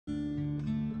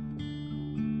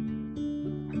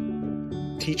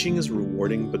Teaching is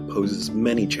rewarding but poses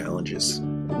many challenges,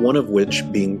 one of which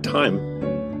being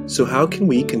time. So how can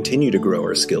we continue to grow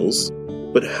our skills,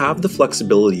 but have the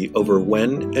flexibility over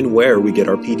when and where we get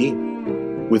our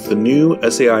PD? With the new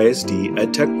SAISD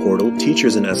EdTech portal,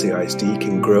 teachers in SAISD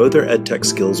can grow their EdTech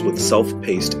skills with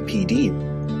self-paced PD.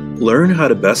 Learn how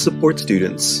to best support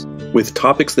students with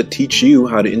topics that teach you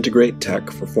how to integrate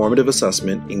tech for formative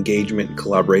assessment, engagement,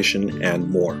 collaboration, and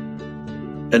more.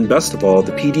 And best of all,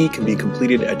 the PD can be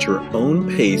completed at your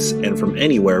own pace and from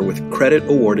anywhere with credit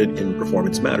awarded in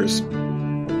Performance Matters.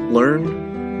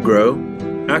 Learn, grow,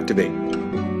 activate.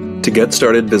 To get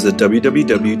started, visit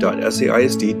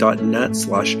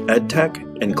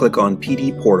www.saisd.net/edtech and click on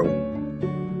PD Portal.